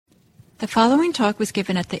The following talk was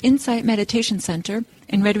given at the Insight Meditation Center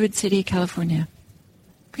in Redwood City, California.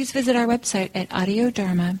 Please visit our website at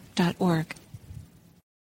audiodharma.org.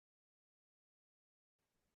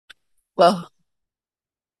 Well,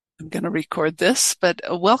 I'm going to record this, but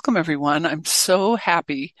welcome everyone. I'm so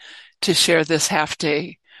happy to share this half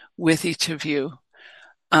day with each of you.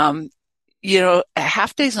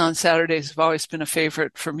 Half days on Saturdays have always been a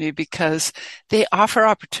favorite for me because they offer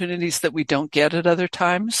opportunities that we don't get at other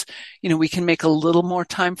times. We can make a little more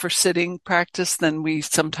time for sitting practice than we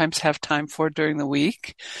sometimes have time for during the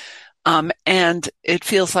week. And it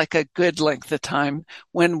feels like a good length of time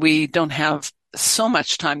when we don't have so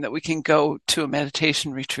much time that we can go to a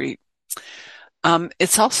meditation retreat.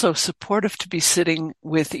 It's also supportive to be sitting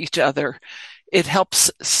with each other. It helps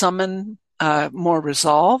summon more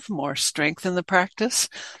resolve, more strength in the practice.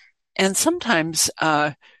 And sometimes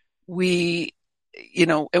once we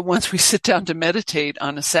sit down to meditate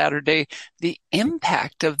on a Saturday, the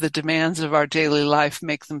impact of the demands of our daily life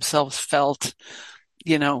make themselves felt.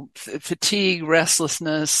 Fatigue,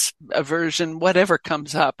 restlessness, aversion, whatever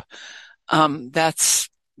comes up. That's,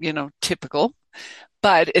 typical.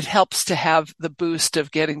 But it helps to have the boost of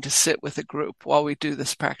getting to sit with a group while we do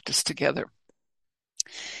this practice together.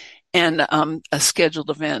 And a scheduled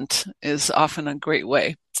event is often a great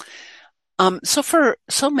way. So for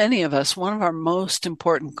so many of us, one of our most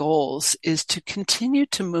important goals is to continue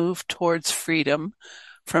to move towards freedom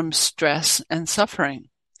from stress and suffering.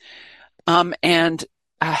 And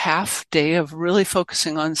a half day of really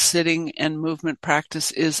focusing on sitting and movement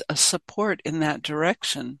practice is a support in that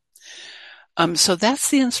direction. So that's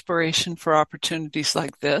the inspiration for opportunities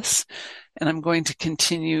like this. And I'm going to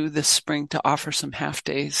continue this spring to offer some half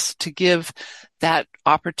days to give that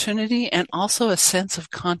opportunity and also a sense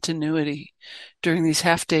of continuity during these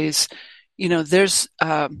half days. There's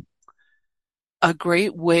a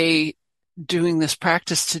great way doing this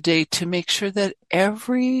practice today to make sure that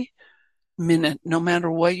every minute, no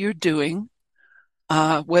matter what you're doing,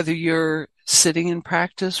 whether you're sitting in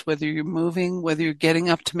practice, whether you're moving, whether you're getting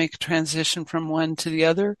up to make a transition from one to the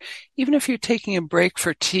other, even if you're taking a break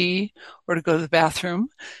for tea or to go to the bathroom,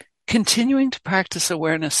 continuing to practice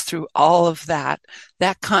awareness through all of that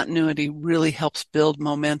continuity really helps build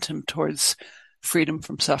momentum towards freedom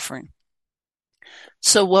from suffering.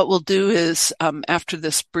 So what we'll do is, after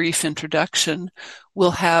this brief introduction,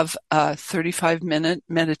 we'll have a 35-minute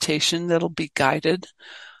meditation that'll be guided.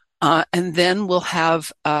 And then we'll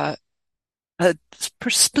have a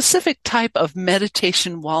specific type of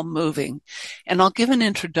meditation while moving. And I'll give an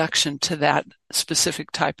introduction to that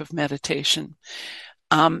specific type of meditation.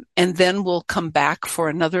 And then we'll come back for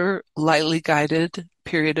another lightly guided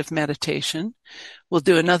period of meditation. We'll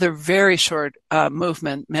do another very short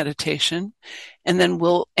movement meditation. And then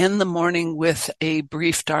we'll end the morning with a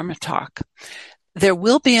brief Dharma talk. There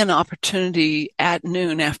will be an opportunity at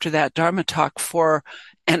noon after that Dharma talk for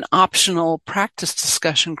an optional practice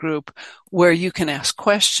discussion group where you can ask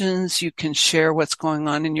questions, you can share what's going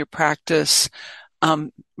on in your practice,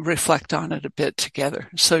 reflect on it a bit together.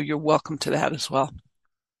 So you're welcome to that as well.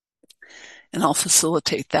 And I'll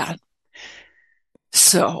facilitate that.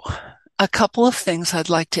 So a couple of things I'd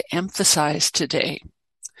like to emphasize today.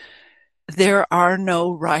 There are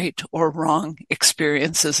no right or wrong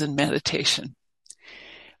experiences in meditation.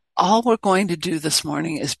 All we're going to do this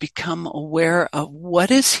morning is become aware of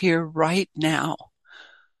what is here right now,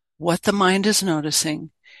 what the mind is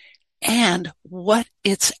noticing, and what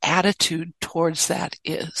its attitude towards that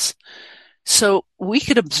is. So we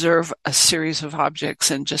could observe a series of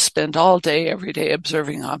objects and just spend all day, every day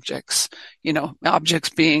observing objects, objects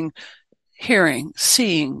being hearing,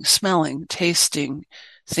 seeing, smelling, tasting,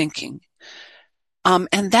 thinking.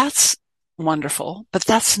 And that's wonderful, but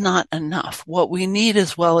that's not enough. What we need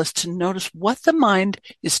as well is to notice what the mind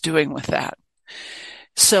is doing with that.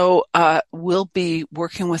 So we'll be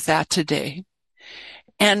working with that today.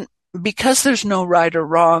 And because there's no right or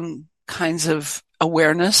wrong kinds of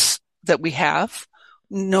awareness that we have,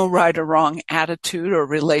 no right or wrong attitude or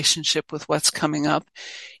relationship with what's coming up,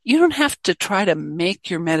 you don't have to try to make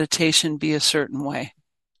your meditation be a certain way.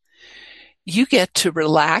 You get to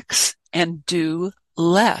relax and do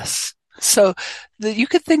less. So you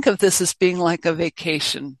could think of this as being like a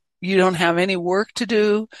vacation. You don't have any work to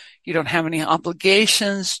do. You don't have any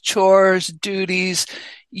obligations, chores, duties.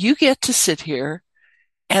 You get to sit here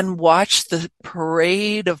and watch the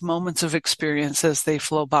parade of moments of experience as they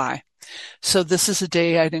flow by. So this is a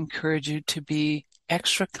day I'd encourage you to be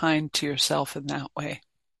extra kind to yourself in that way.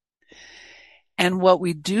 And what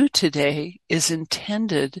we do today is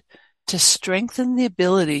intended to strengthen the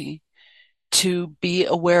ability to be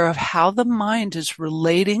aware of how the mind is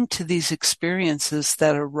relating to these experiences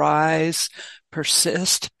that arise,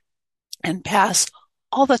 persist, and pass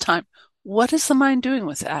all the time. What is the mind doing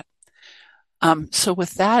with that? So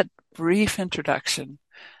with that brief introduction,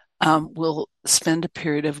 we'll spend a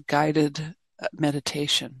period of guided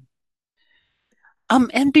meditation.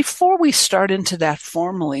 And before we start into that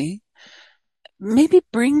formally, maybe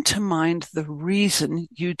bring to mind the reason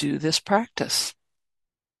you do this practice.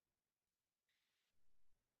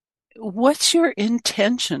 What's your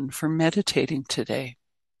intention for meditating today?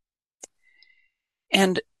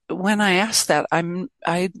 And when I ask that,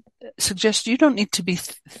 I suggest you don't need to be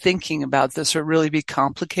thinking about this or really be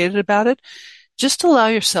complicated about it. Just allow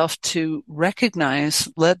yourself to recognize,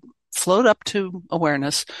 let float up to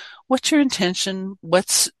awareness. What's your intention?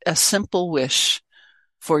 What's a simple wish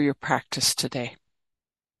for your practice today?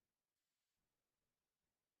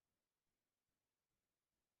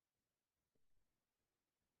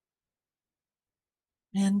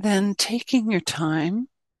 And then taking your time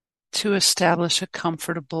to establish a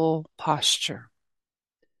comfortable posture.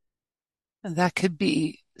 And that could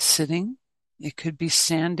be sitting, it could be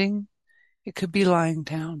standing, it could be lying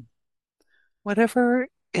down. Whatever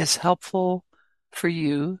is helpful for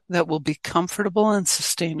you that will be comfortable and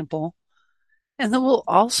sustainable, and that will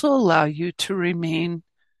also allow you to remain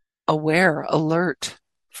aware, alert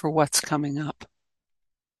for what's coming up.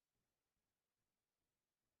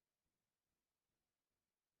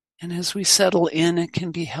 And as we settle in, it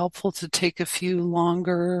can be helpful to take a few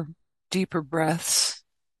longer, deeper breaths.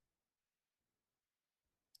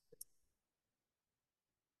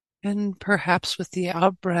 And perhaps with the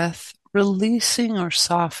out breath, releasing or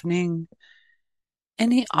softening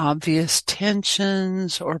any obvious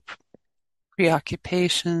tensions or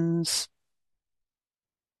preoccupations.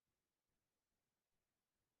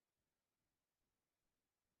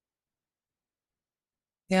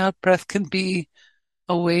 The out breath can be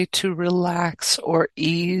a way to relax or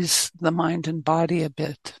ease the mind and body a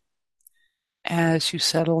bit as you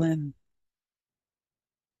settle in.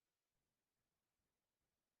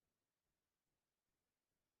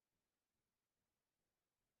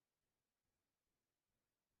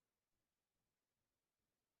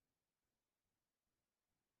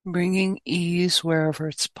 Bringing ease wherever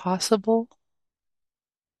it's possible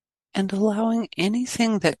and allowing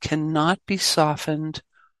anything that cannot be softened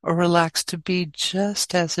or relaxed to be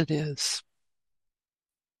just as it is.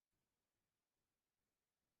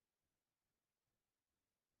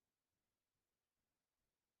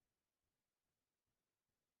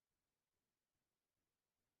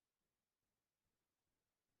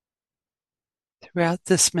 Throughout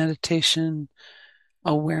this meditation,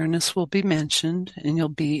 awareness will be mentioned and you'll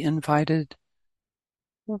be invited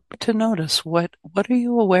to notice what are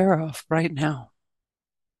you aware of right now?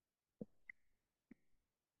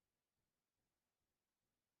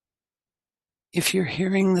 If you're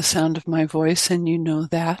hearing the sound of my voice and you know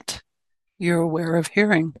that, you're aware of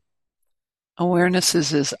hearing. Awareness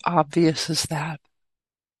is as obvious as that.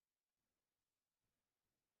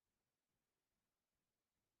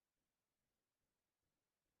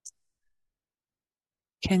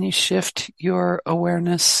 Can you shift your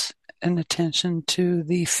awareness and attention to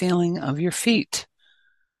the feeling of your feet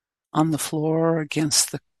on the floor or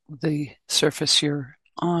against the surface you're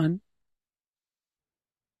on?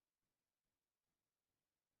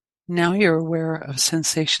 Now you're aware of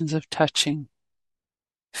sensations of touching,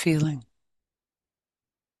 feeling.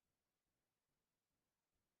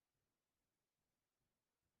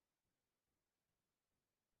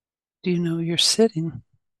 Do you know you're sitting?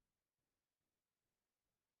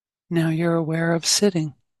 Now you're aware of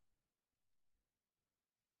sitting.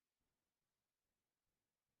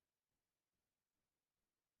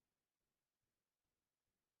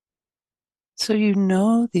 So you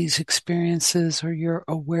know these experiences or you're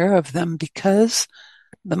aware of them because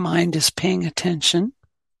the mind is paying attention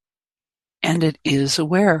and it is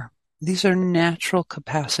aware. These are natural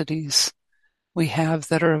capacities we have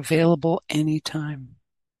that are available anytime.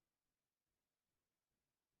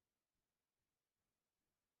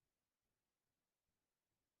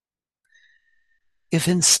 If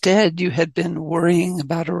instead you had been worrying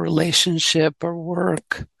about a relationship or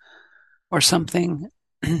work or something,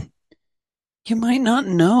 you might not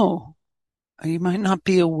know, you might not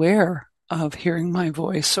be aware of hearing my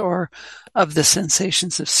voice or of the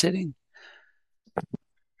sensations of sitting.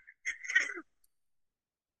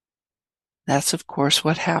 That's, of course,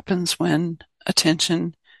 what happens when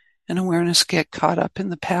attention and awareness get caught up in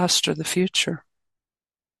the past or the future.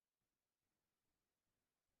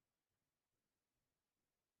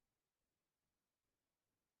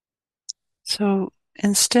 So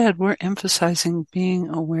Instead, we're emphasizing being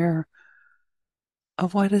aware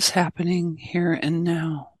of what is happening here and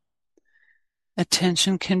now.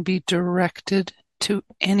 Attention can be directed to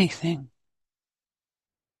anything.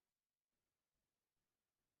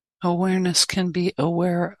 Awareness can be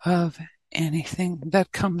aware of anything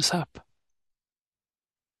that comes up.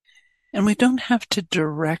 And we don't have to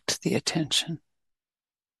direct the attention.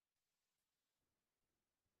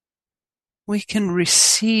 We can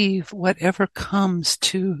receive whatever comes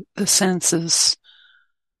to the senses,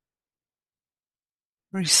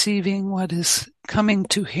 receiving what is coming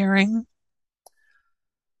to hearing,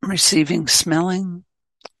 receiving smelling,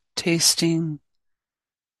 tasting,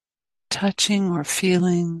 touching or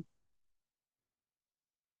feeling,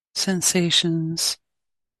 sensations,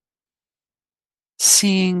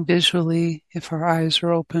 seeing visually if our eyes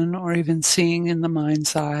are open, or even seeing in the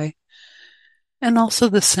mind's eye, and also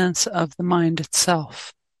the sense of the mind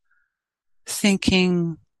itself,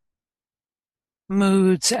 thinking,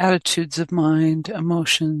 moods, attitudes of mind,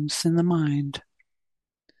 emotions in the mind.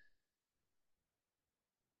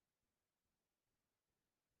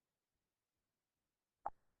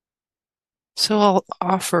 So I'll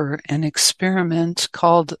offer an experiment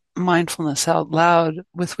called Mindfulness Out Loud,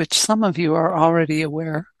 with which some of you are already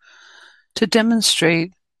aware, to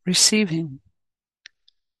demonstrate receiving.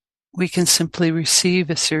 We can simply receive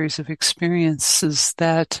a series of experiences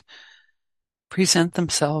that present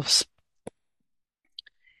themselves.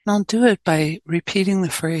 And I'll do it by repeating the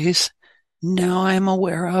phrase, now I'm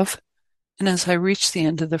aware of, and as I reach the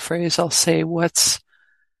end of the phrase, I'll say what's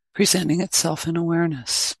presenting itself in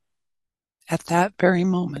awareness at that very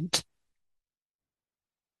moment.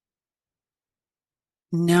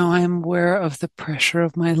 Now I'm aware of the pressure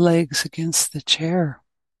of my legs against the chair.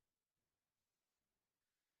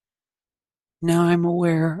 Now I'm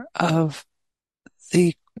aware of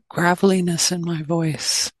the graveliness in my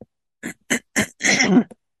voice.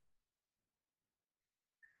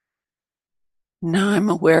 Now I'm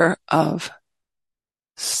aware of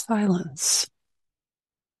silence.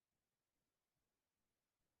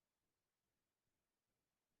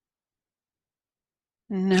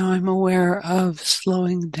 Now I'm aware of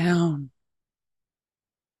slowing down.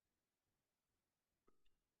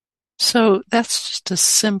 So that's just a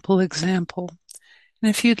simple example. And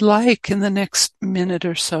if you'd like, in the next minute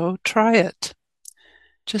or so, try it.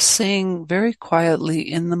 Just saying very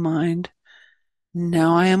quietly in the mind,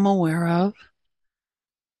 now I am aware of,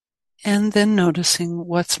 and then noticing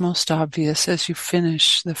what's most obvious as you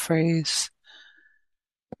finish the phrase.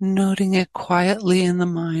 Noting it quietly in the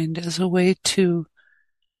mind as a way to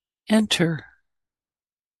enter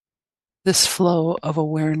this flow of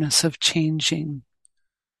awareness of changing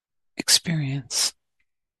experience.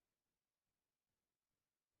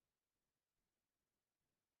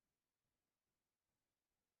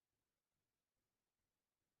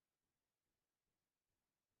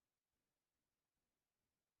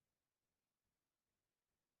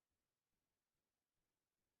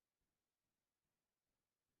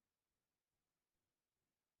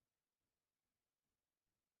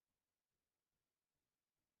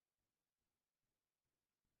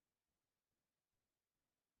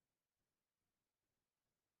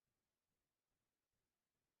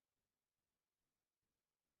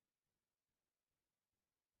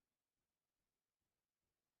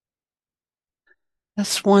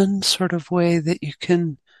 That's one sort of way that you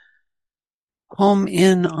can home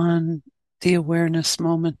in on the awareness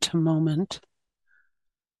moment to moment.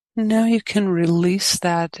 Now you can release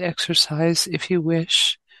that exercise if you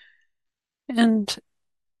wish and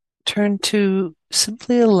turn to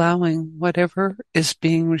simply allowing whatever is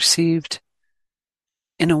being received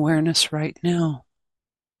in awareness right now.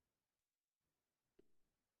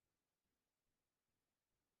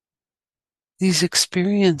 These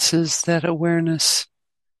experiences that awareness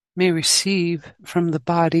may receive from the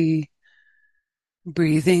body,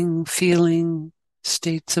 breathing, feeling,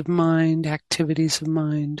 states of mind, activities of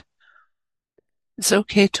mind. It's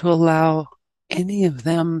okay to allow any of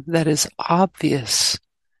them that is obvious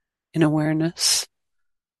in awareness,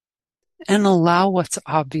 and allow what's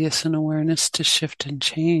obvious in awareness to shift and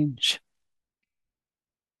change.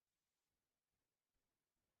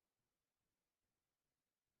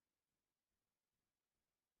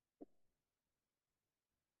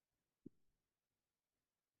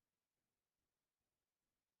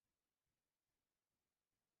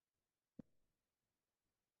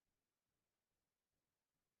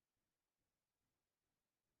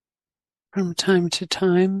 From time to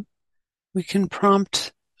time, we can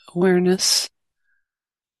prompt awareness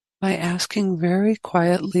by asking very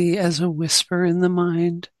quietly as a whisper in the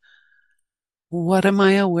mind, what am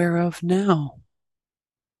I aware of now?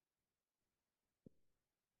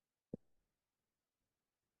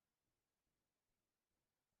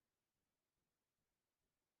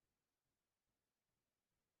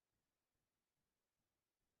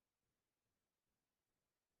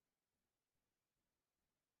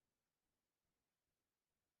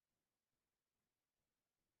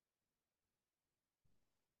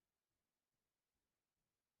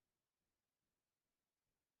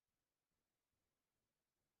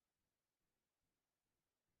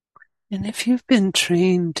 And if you've been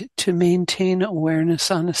trained to maintain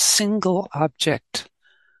awareness on a single object,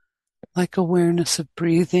 like awareness of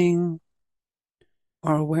breathing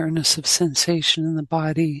or awareness of sensation in the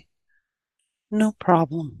body, no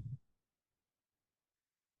problem.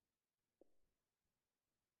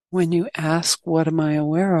 When you ask, what am I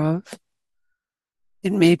aware of?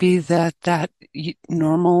 It may be that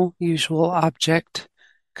normal, usual object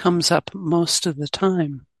comes up most of the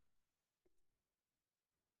time.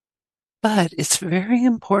 But it's very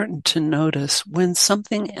important to notice when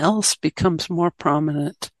something else becomes more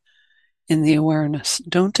prominent in the awareness.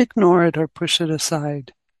 Don't ignore it or push it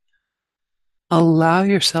aside. Allow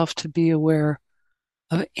yourself to be aware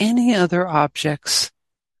of any other objects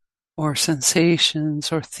or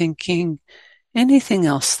sensations or thinking, anything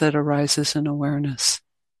else that arises in awareness,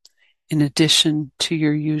 in addition to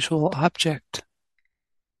your usual object.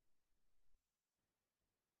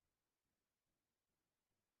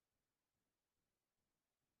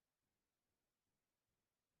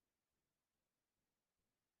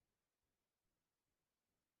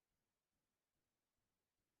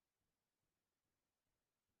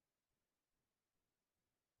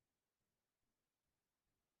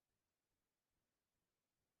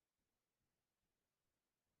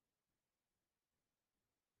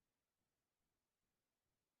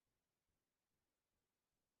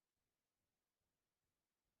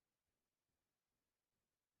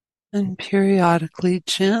 And periodically,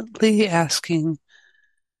 gently asking,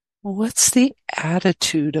 what's the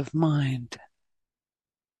attitude of mind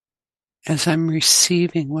as I'm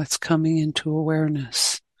receiving what's coming into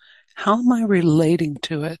awareness? How am I relating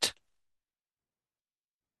to it?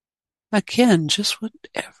 Again, just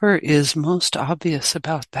whatever is most obvious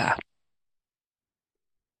about that.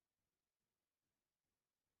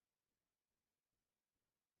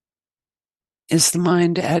 Is the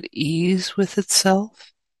mind at ease with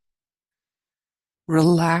itself?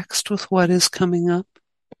 Relaxed with what is coming up?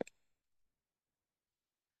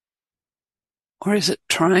 Or is it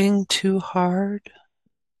trying too hard?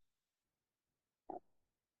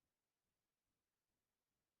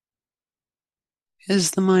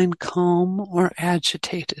 Is the mind calm or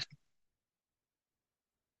agitated?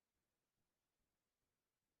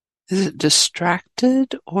 Is it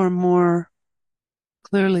distracted or more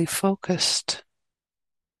clearly focused?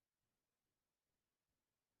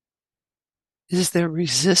 Is there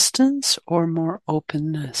resistance or more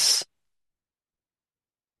openness?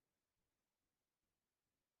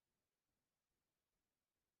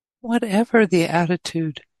 Whatever the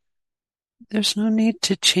attitude, there's no need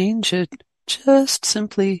to change it, just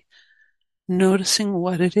simply noticing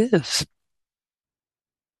what it is.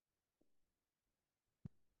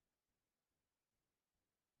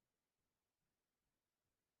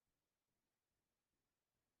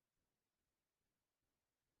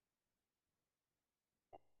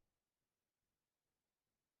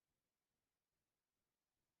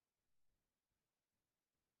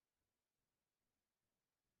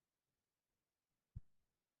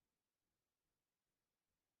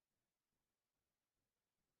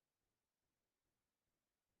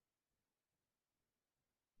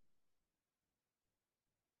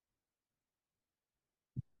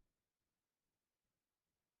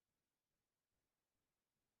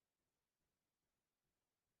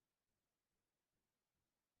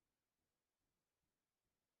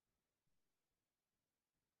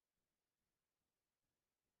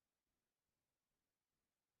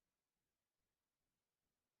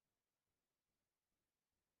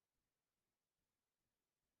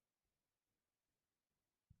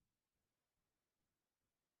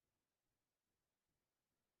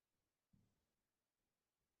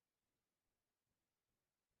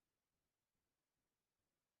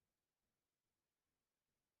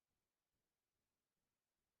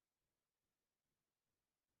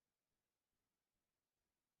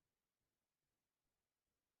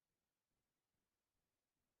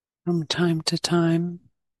 From time to time,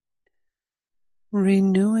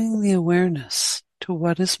 renewing the awareness to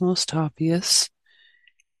what is most obvious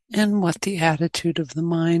and what the attitude of the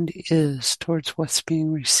mind is towards what's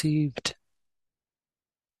being received.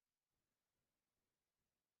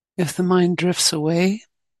 If the mind drifts away,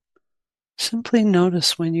 simply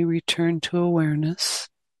notice when you return to awareness.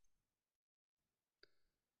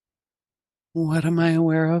 What am I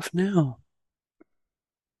aware of now?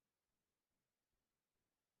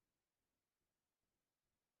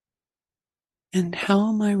 And how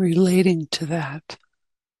am I relating to that?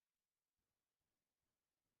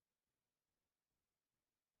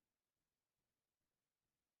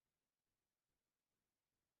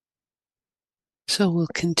 So we'll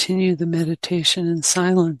continue the meditation in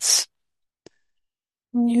silence,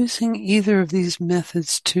 And using either of these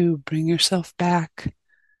methods to bring yourself back.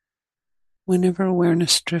 Whenever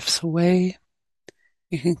awareness drifts away,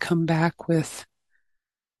 you can come back with,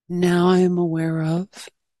 now I am aware of,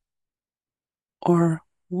 or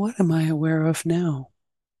what am I aware of now?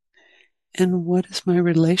 And what is my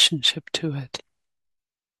relationship to it?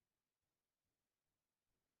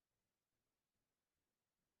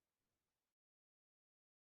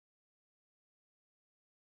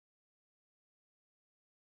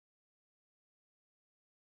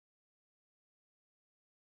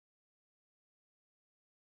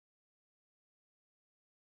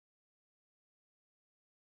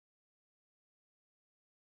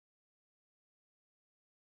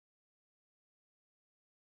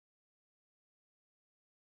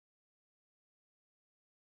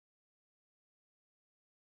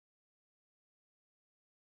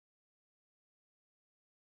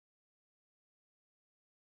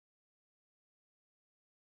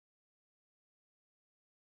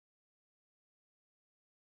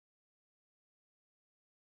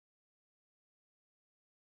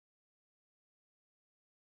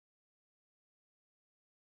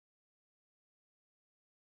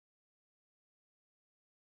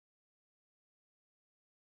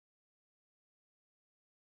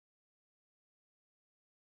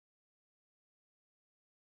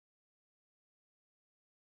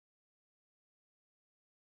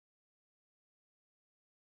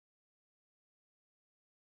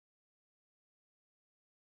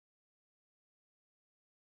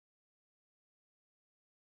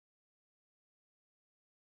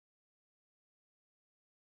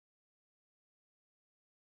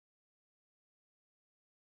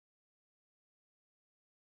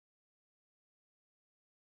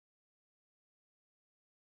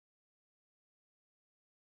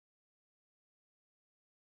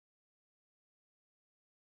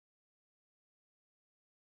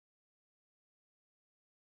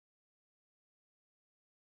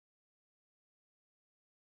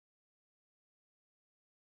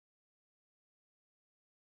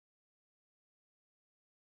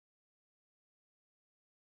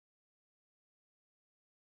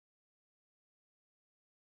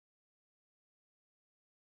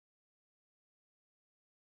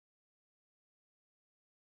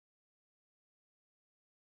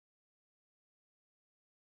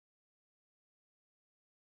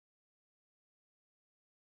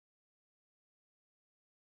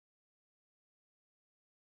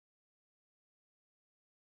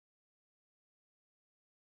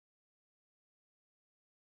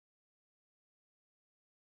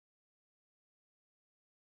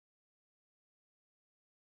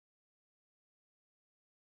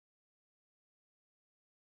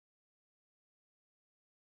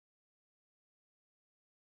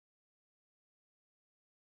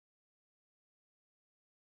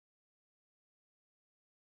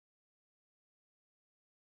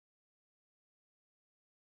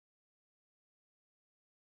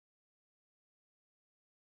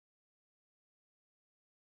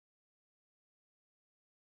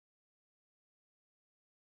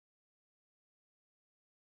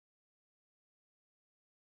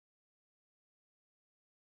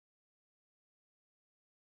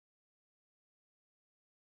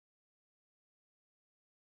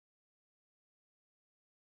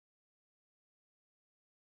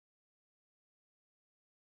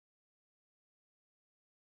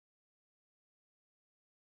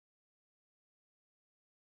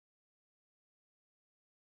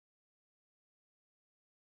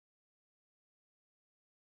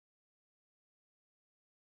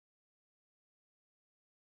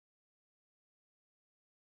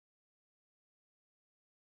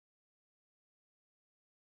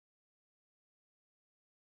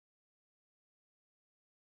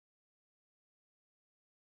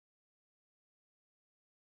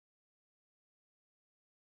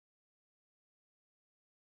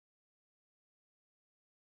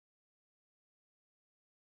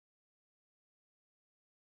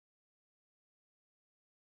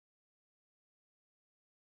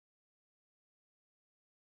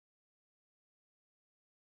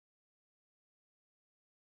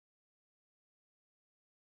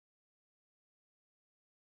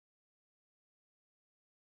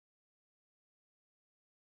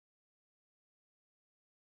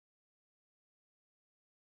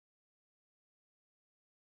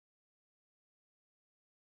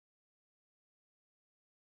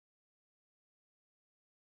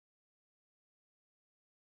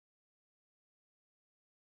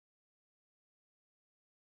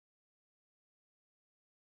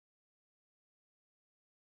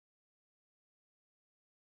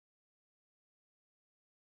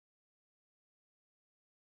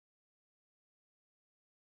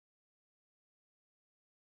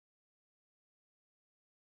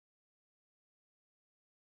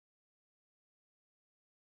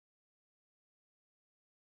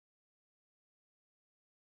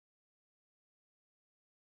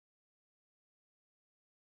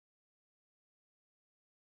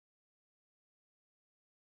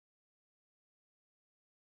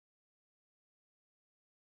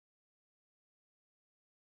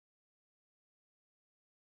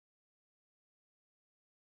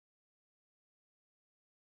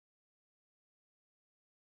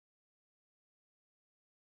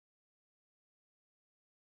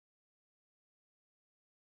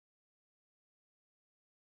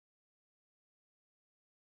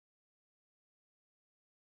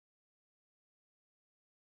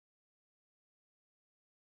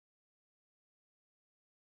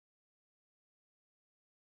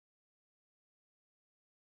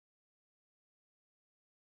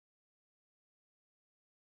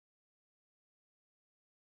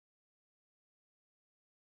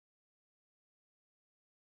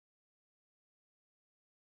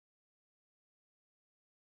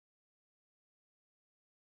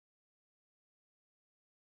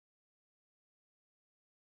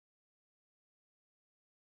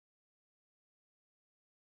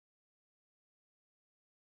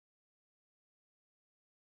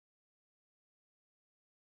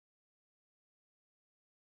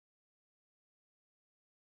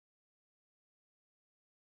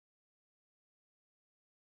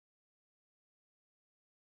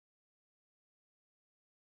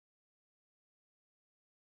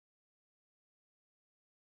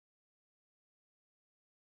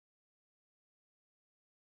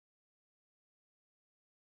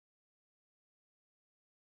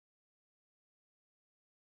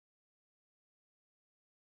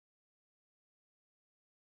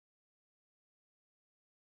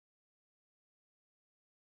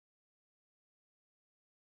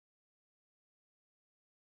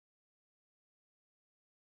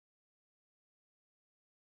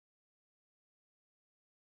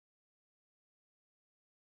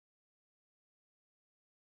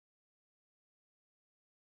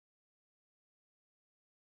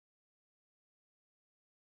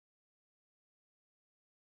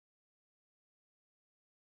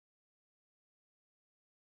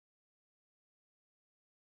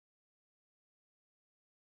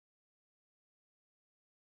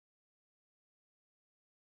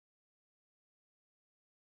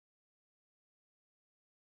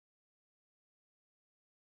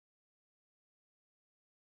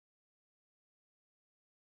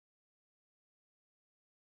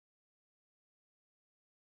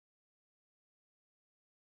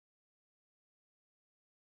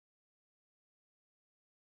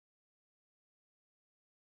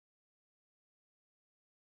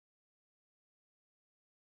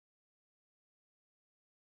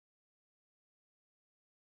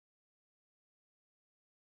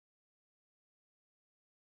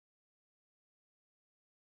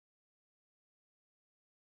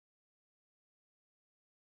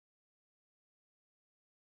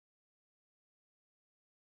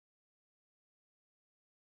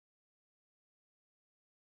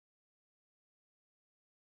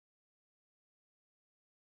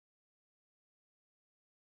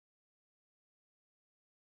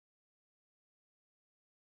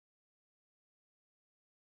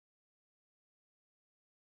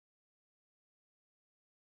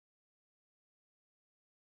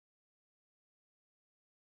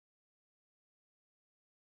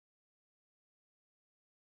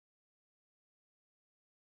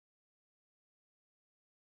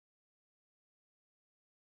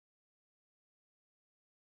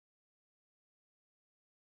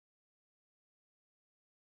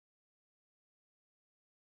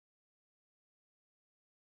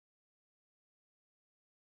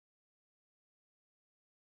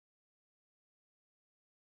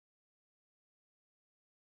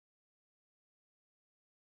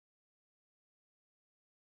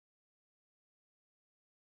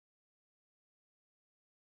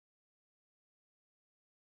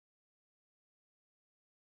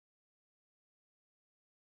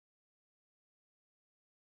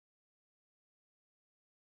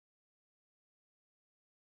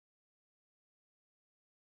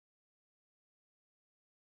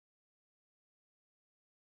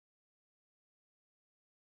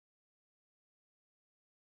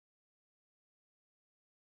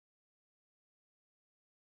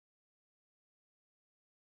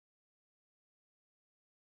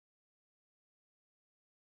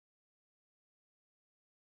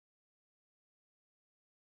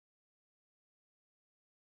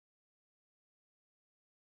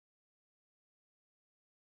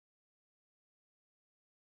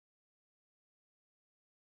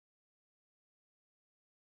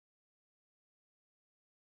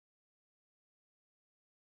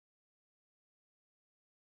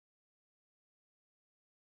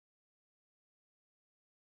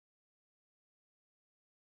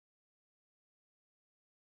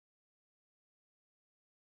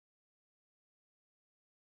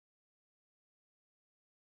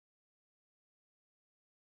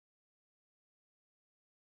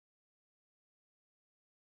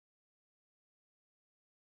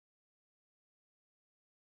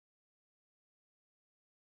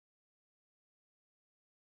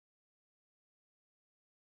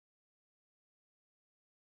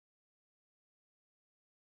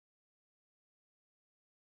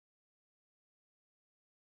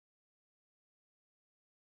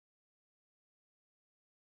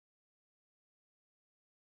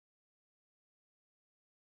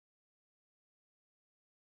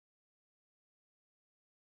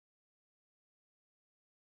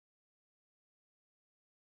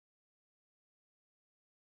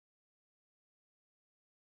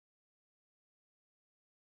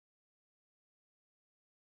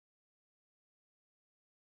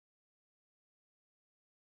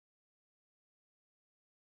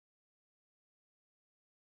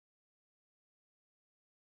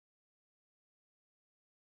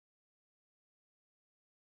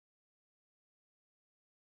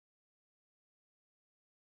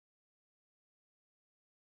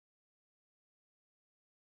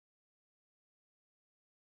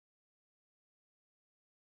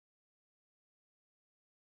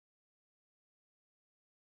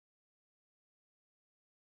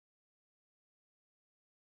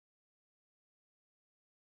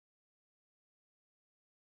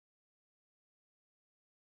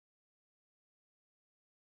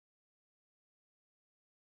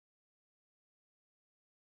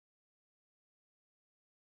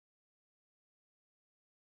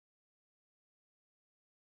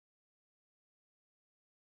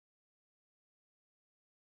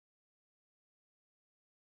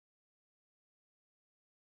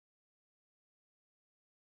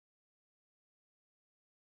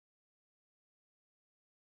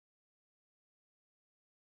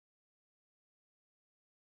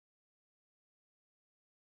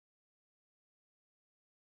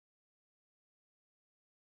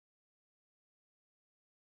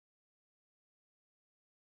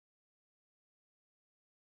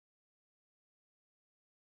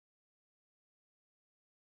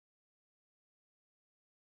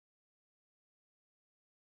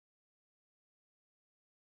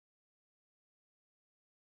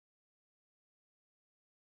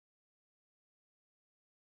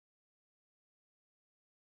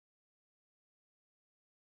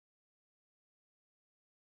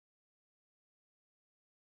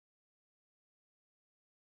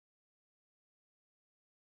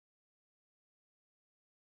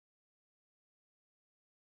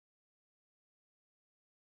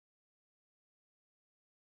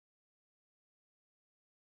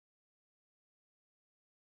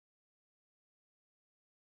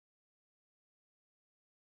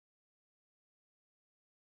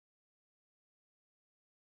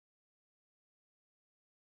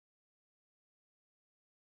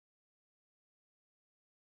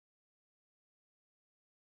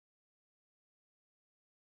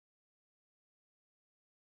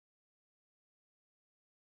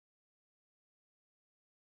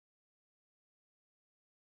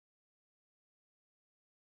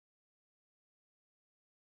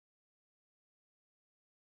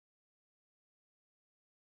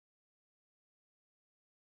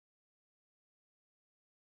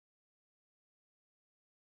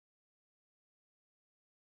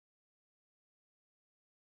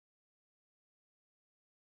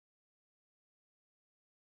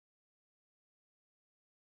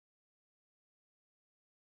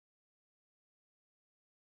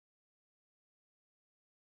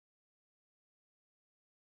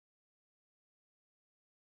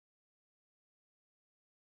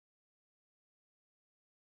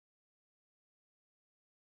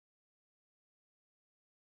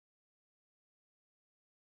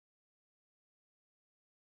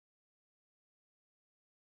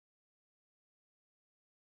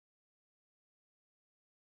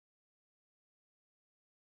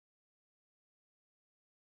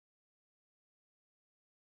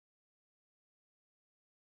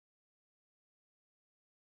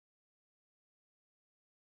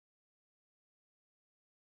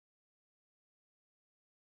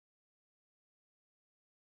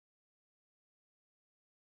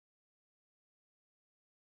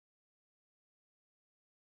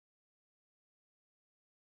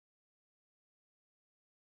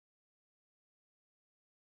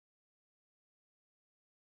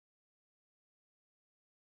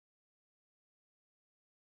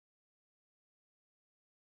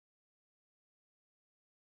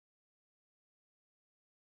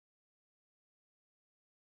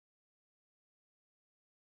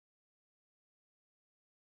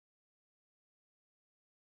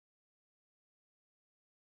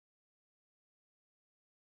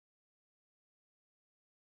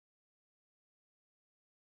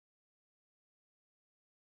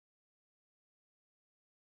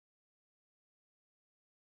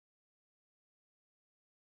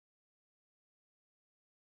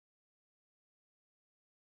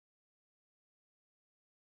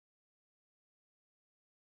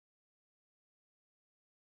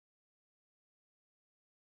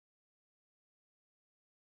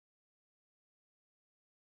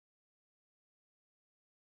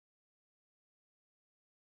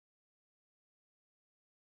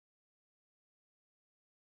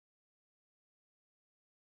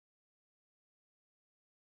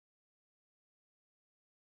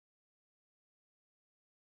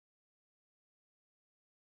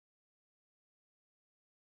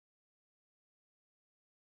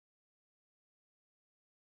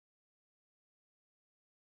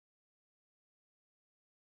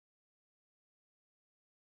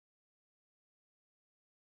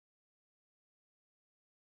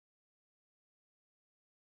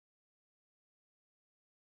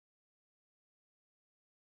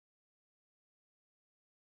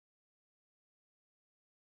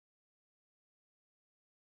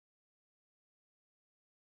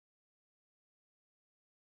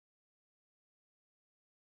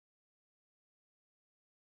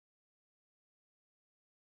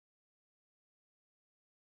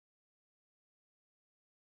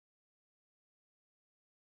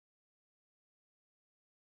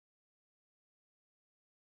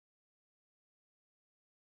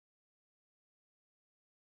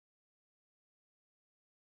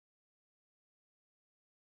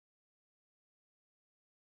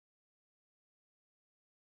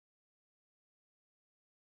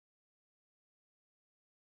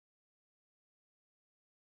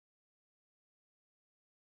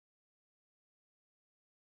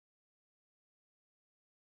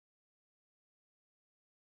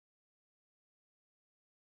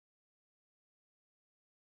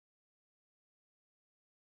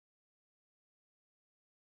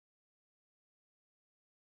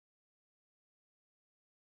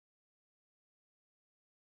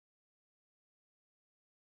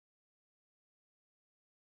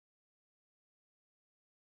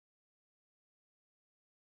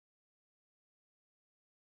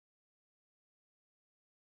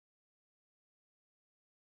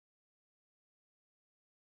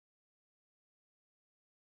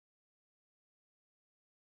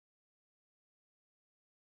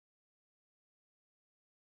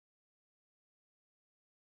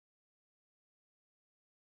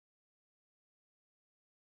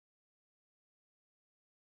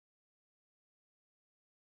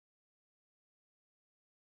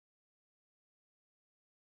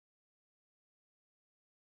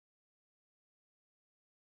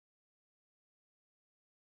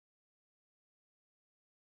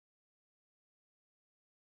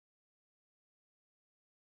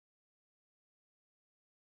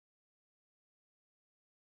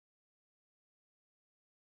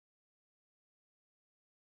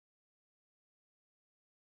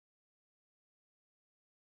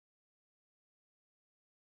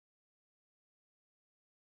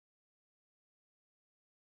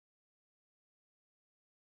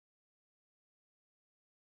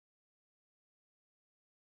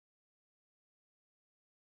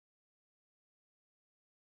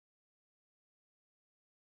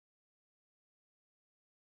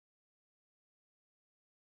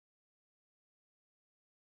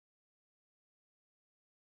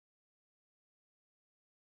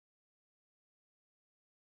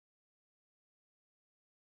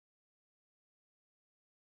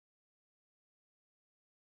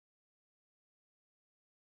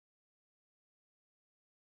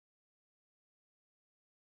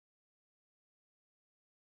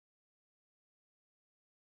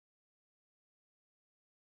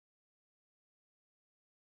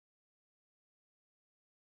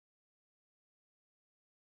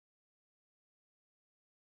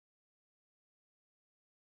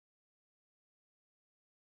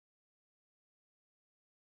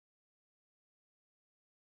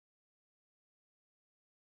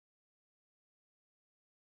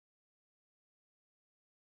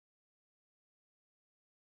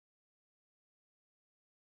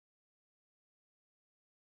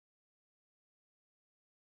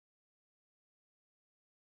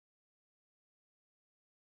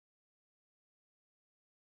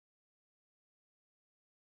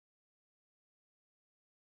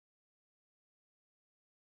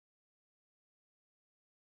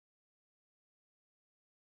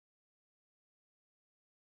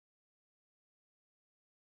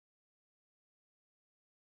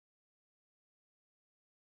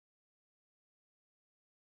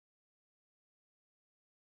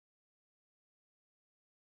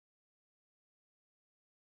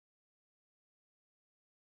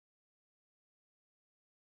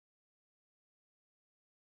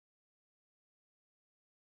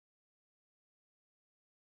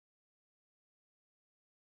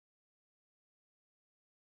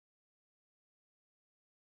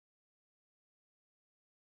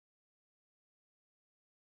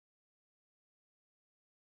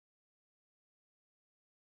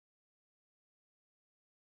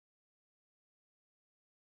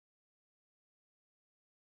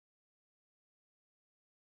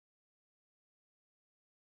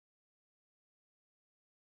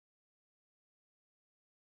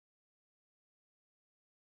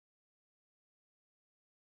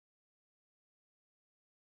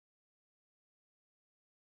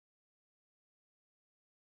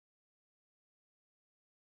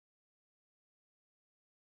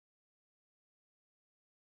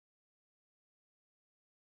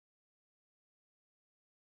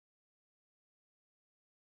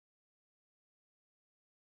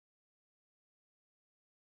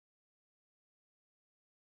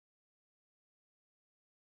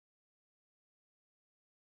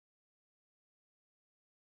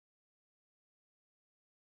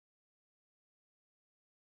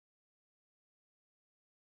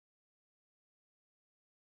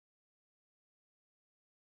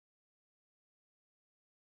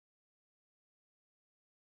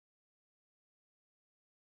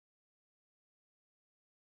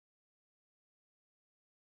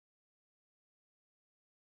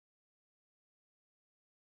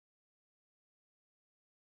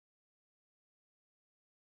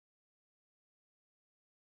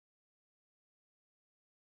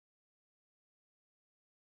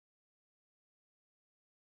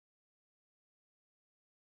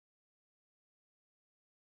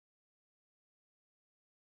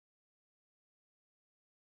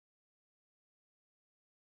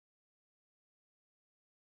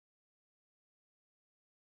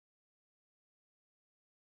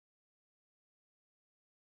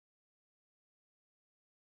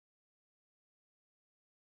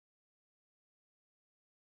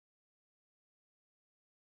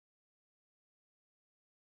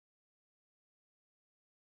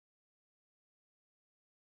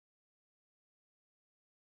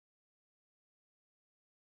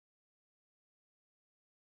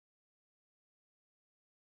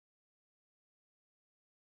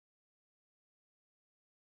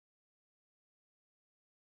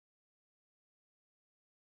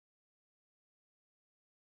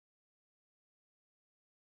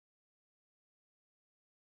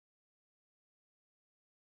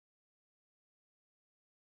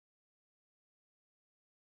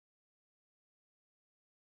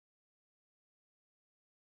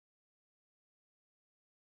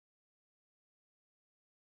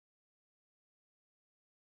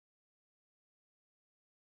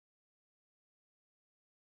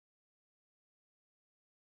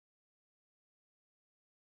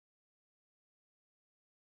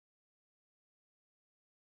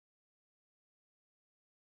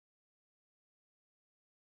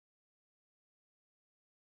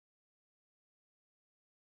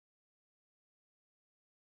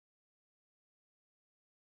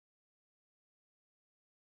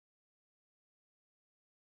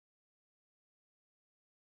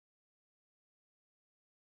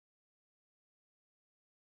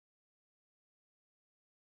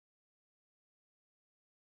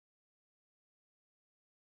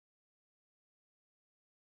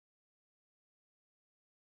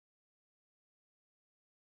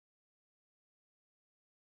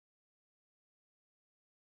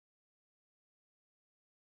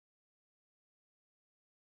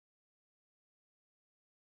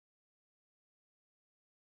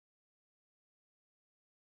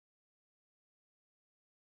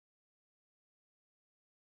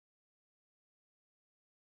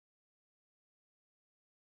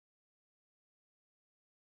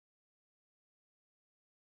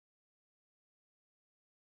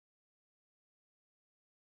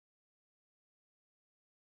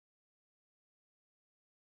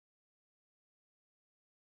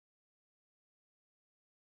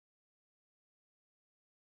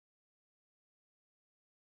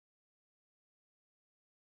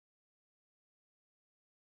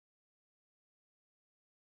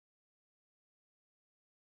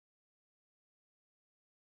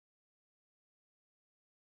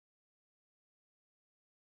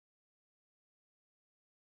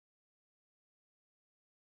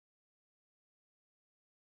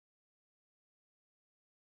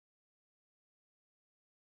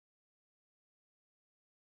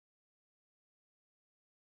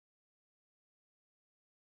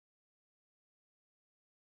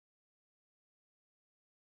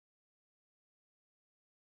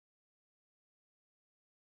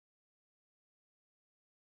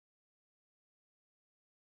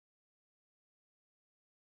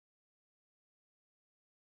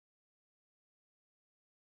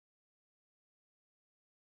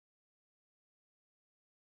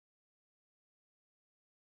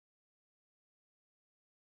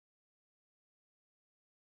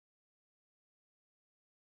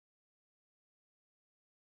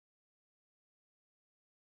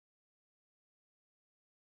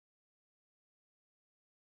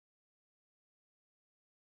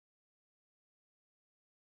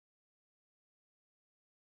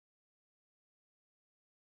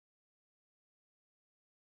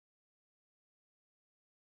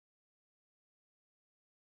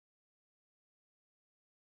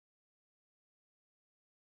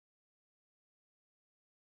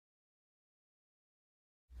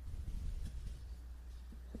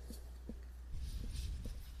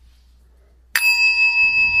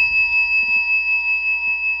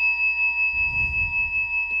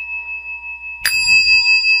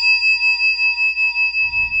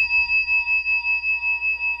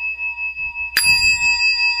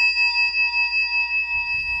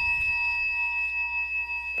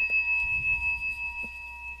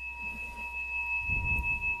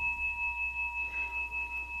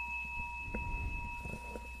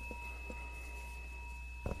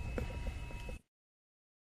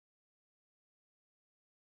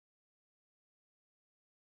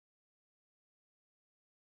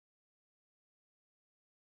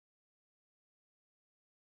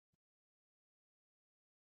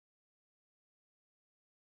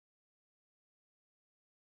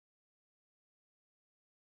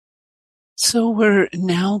 So we're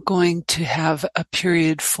now going to have a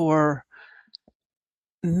period for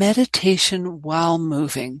meditation while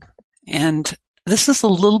moving. And this is a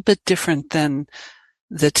little bit different than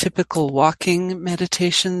the typical walking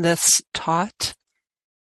meditation that's taught,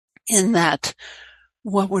 in that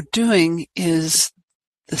what we're doing is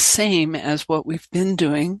the same as what we've been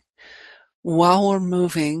doing. While we're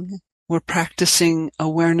moving, we're practicing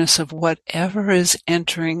awareness of whatever is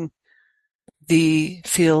entering the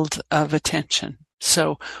field of attention.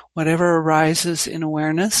 So whatever arises in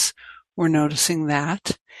awareness, we're noticing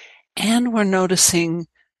that, and we're noticing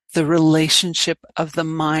the relationship of the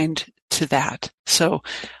mind to that. So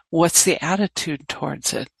what's the attitude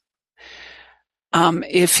towards it?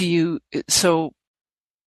 So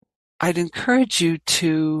I'd encourage you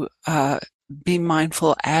to be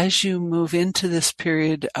mindful as you move into this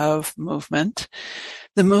period of movement.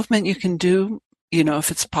 The movement you can do,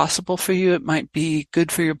 if it's possible for you, it might be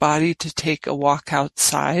good for your body to take a walk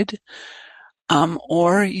outside,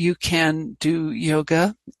 or you can do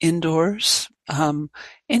yoga indoors,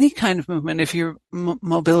 any kind of movement. If your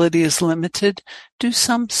mobility is limited, do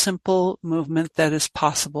some simple movement that is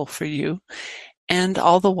possible for you. And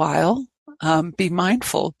all the while, be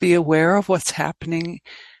mindful, be aware of what's happening,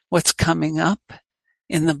 what's coming up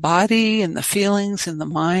in the body, in the feelings, in the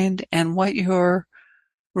mind, and what your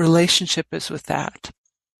relationship is with that.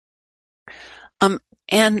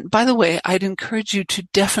 And by the way, I'd encourage you to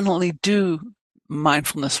definitely do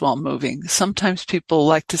mindfulness while moving. Sometimes people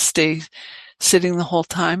like to stay sitting the whole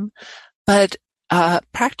time, but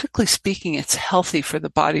practically speaking, it's healthy for the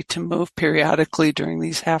body to move periodically during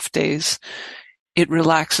these half days. It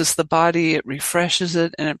relaxes the body, it refreshes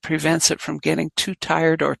it, and it prevents it from getting too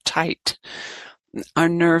tired or tight. Our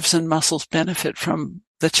nerves and muscles benefit from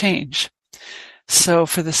the change. So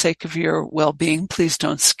for the sake of your well-being, please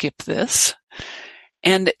don't skip this.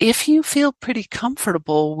 And if you feel pretty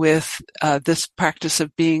comfortable with this practice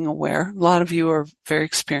of being aware, a lot of you are very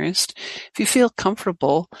experienced. If you feel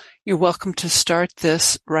comfortable, you're welcome to start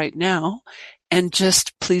this right now, and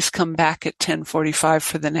just please come back at 10:45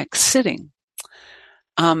 for the next sitting.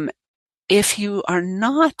 If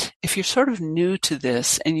you're sort of new to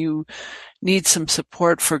this and you need some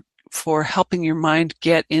support for helping your mind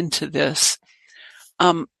get into this,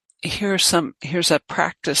 here's a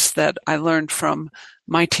practice that I learned from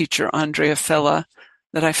my teacher, Andrea Fella,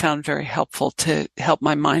 that I found very helpful to help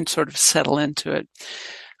my mind sort of settle into it.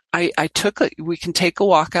 We can take a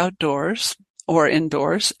walk outdoors or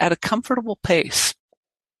indoors at a comfortable pace,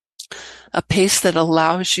 a pace that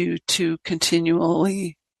allows you to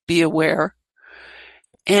continually be aware.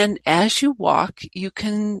 And as you walk, you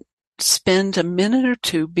can spend a minute or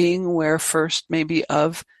two being aware first, maybe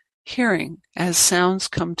of hearing as sounds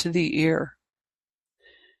come to the ear.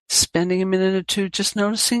 Spending a minute or two just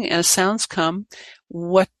noticing as sounds come,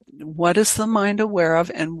 what is the mind aware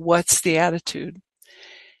of and what's the attitude?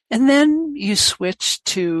 And then you switch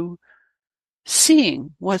to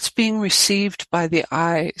seeing what's being received by the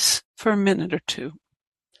eyes for a minute or two.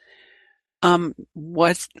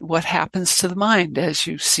 What happens to the mind as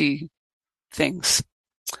you see things?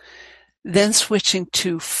 Then switching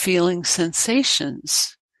to feeling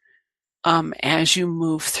sensations as you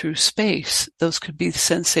move through space. Those could be the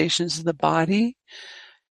sensations of the body,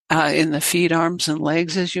 in the feet, arms, and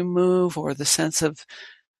legs as you move, or the sense of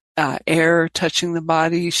air touching the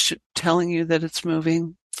body, telling you that it's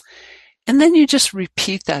moving. And then you just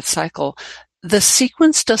repeat that cycle. The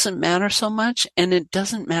sequence doesn't matter so much, and it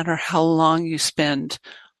doesn't matter how long you spend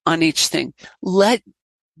on each thing. Let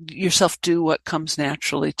yourself do what comes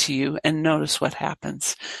naturally to you and notice what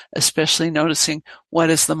happens, especially noticing what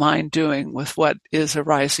is the mind doing with what is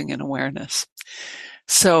arising in awareness.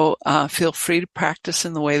 So feel free to practice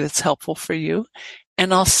in the way that's helpful for you.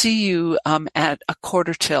 And I'll see you at a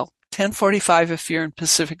 10:45 if you're in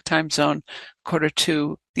Pacific time zone,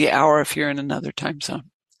 1:45 the hour if you're in another time zone.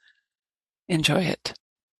 Enjoy it.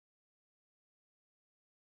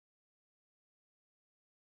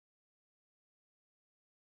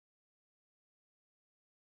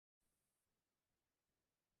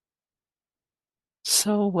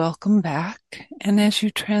 So welcome back. And as you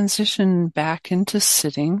transition back into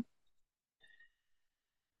sitting,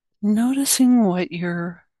 noticing what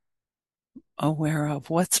you're aware of,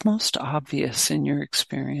 what's most obvious in your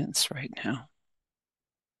experience right now.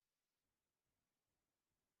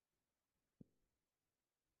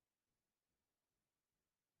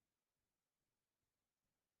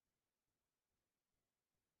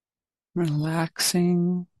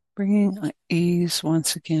 Relaxing, bringing ease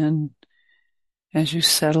once again as you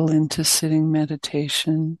settle into sitting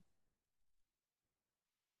meditation.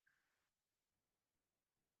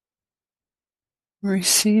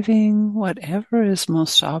 Receiving whatever is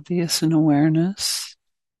most obvious in awareness.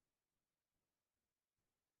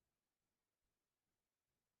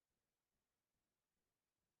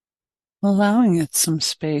 Allowing it some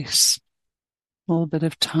space, a little bit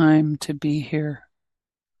of time to be here.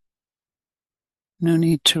 No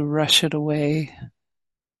need to rush it away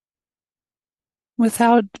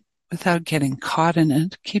without getting caught in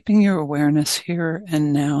it, keeping your awareness here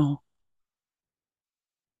and now,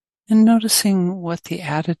 and noticing what the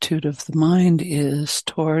attitude of the mind is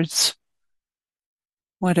towards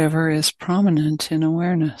whatever is prominent in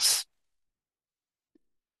awareness.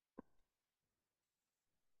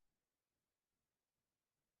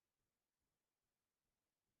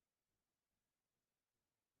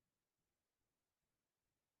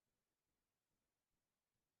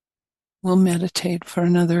 We'll meditate for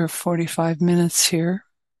another 45 minutes here.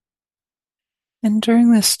 And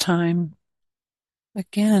during this time,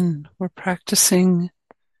 again, we're practicing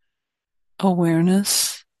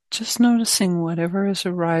awareness, just noticing whatever is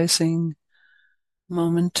arising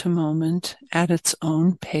moment to moment at its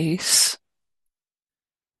own pace.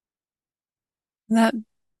 That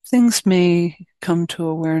things may come to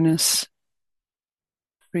awareness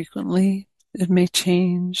frequently. It may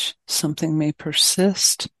change. Something may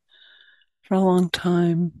persist for a long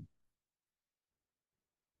time.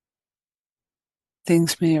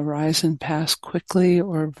 Things may arise and pass quickly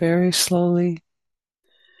or very slowly.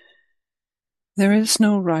 There is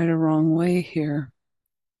no right or wrong way here.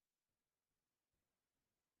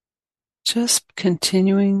 Just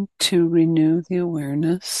continuing to renew the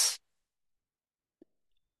awareness.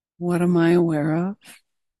 What am I aware of?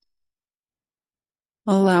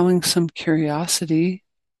 Allowing some curiosity.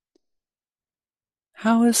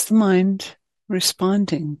 How is the mind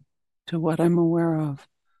responding to what I'm aware of?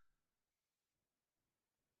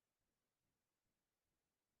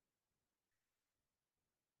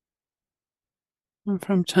 And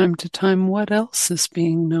from time to time, what else is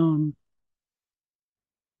being known?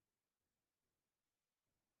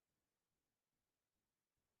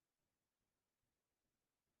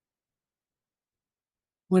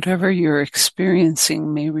 Whatever you're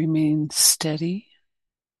experiencing may remain steady,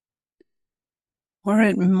 or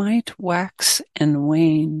it might wax and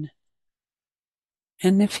wane.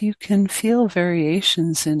 And if you can feel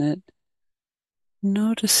variations in it,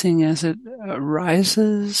 noticing as it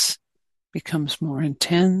arises, becomes more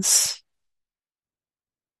intense,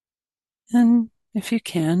 and if you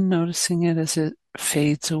can, noticing it as it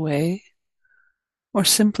fades away, or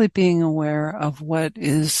simply being aware of what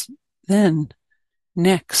is then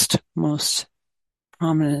next most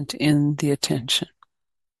prominent in the attention.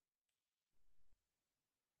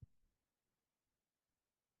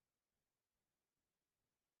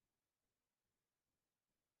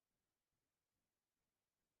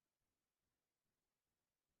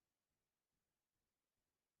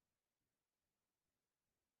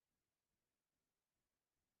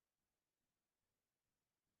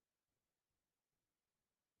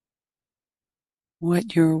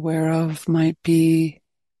 What you're aware of might be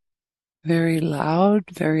very loud,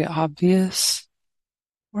 very obvious,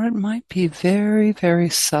 or it might be very, very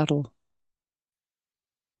subtle.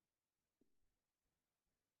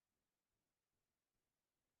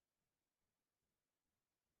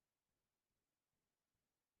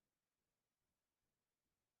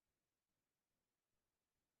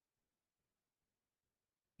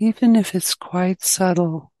 Even if it's quite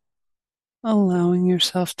subtle, allowing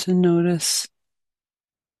yourself to notice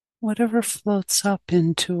whatever floats up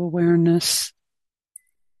into awareness,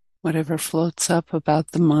 whatever floats up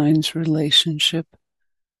about the mind's relationship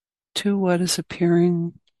to what is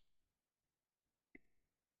appearing.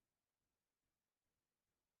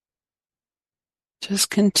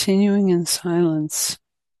 Just continuing in silence,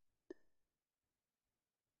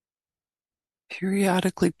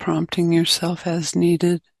 periodically prompting yourself as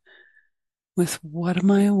needed with what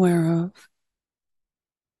am I aware of?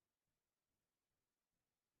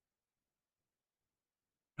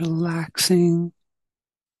 Relaxing,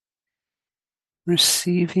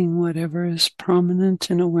 receiving whatever is prominent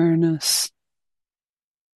in awareness,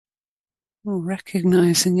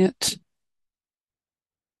 recognizing it,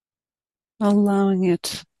 allowing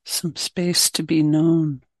it some space to be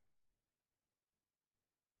known.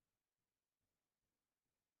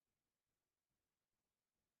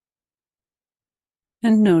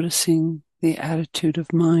 And noticing the attitude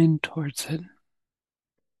of mind towards it.